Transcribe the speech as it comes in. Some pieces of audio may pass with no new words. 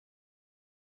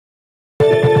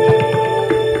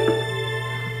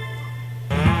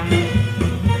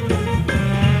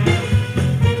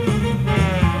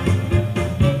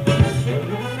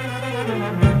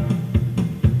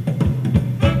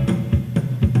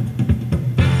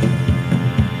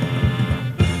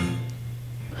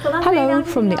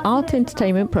Turel from the art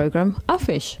entertainment programme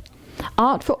Affish.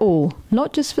 Art for All,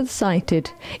 not just for the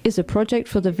sighted, is a project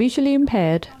for the visually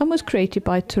impaired and was created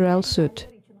by Turel Sud.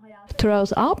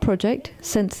 Turel's art project,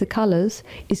 Sense the Colours,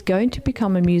 is going to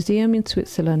become a museum in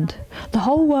Switzerland. The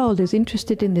whole world is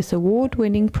interested in this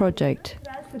award-winning project.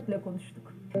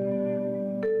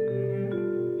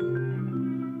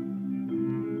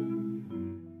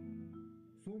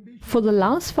 For the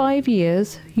last 5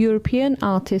 years, European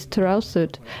artist Turel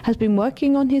Sud has been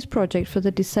working on his project for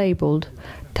the disabled,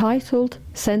 titled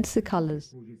Sense the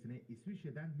Colours.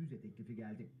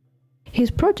 His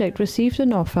project received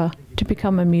an offer to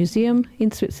become a museum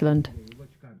in Switzerland.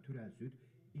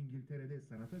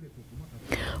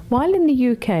 While in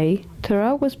the UK,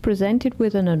 Turel was presented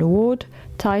with an award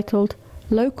titled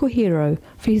Local Hero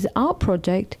for his art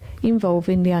project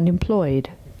involving the unemployed.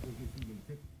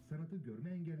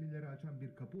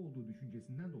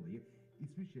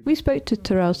 We spoke to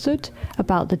Turel Sud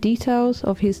about the details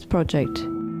of his project.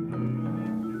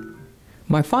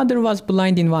 My father was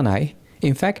blind in one eye.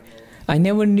 In fact, I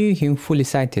never knew him fully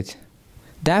sighted.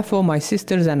 Therefore, my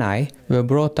sisters and I were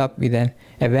brought up with an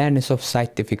awareness of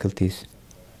sight difficulties.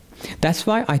 That's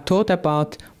why I thought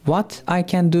about what I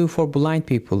can do for blind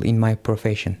people in my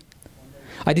profession.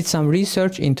 I did some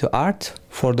research into art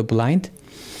for the blind,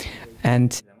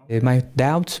 and my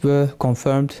doubts were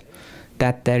confirmed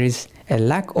that there is a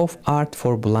lack of art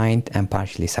for blind and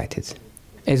partially sighted.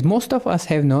 As most of us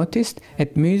have noticed,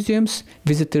 at museums,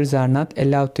 visitors are not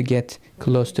allowed to get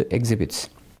close to exhibits,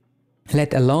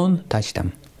 let alone touch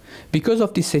them. Because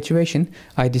of this situation,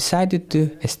 I decided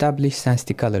to establish Sense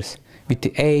the Colours with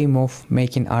the aim of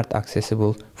making art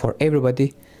accessible for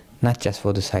everybody, not just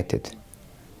for the sighted.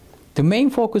 The main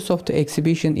focus of the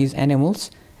exhibition is animals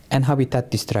and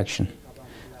habitat destruction.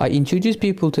 I introduce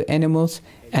people to animals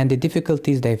and the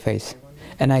difficulties they face,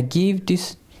 and I give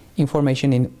this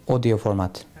information in audio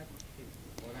format.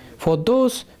 For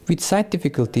those with sight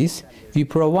difficulties, we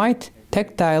provide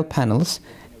tactile panels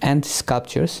and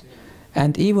sculptures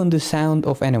and even the sound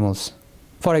of animals.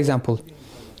 For example,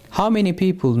 how many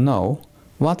people know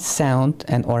what sound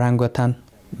an orangutan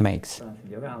makes?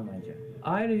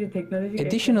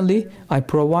 Additionally, I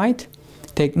provide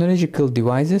technological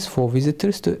devices for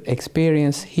visitors to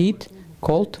experience heat,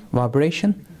 cold,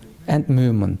 vibration, and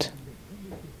movement.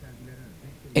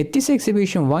 At this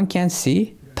exhibition, one can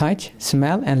see, touch,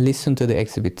 smell, and listen to the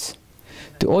exhibits.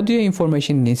 The audio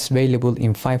information is available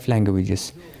in 5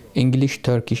 languages: English,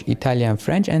 Turkish, Italian,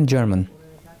 French, and German.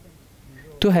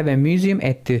 To have a museum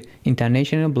at the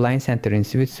International Blind Center in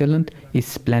Switzerland is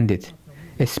splendid,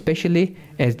 especially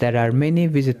as there are many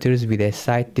visitors with a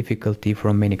sight difficulty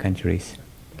from many countries.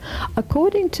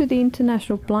 According to the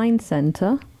International Blind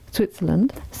Center,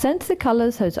 Switzerland, Sense the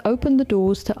Colours has opened the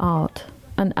doors to art,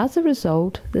 and as a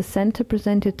result, the centre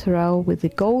presented Turel with the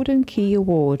Golden Key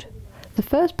Award, the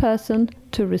first person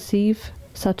to receive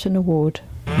such an award.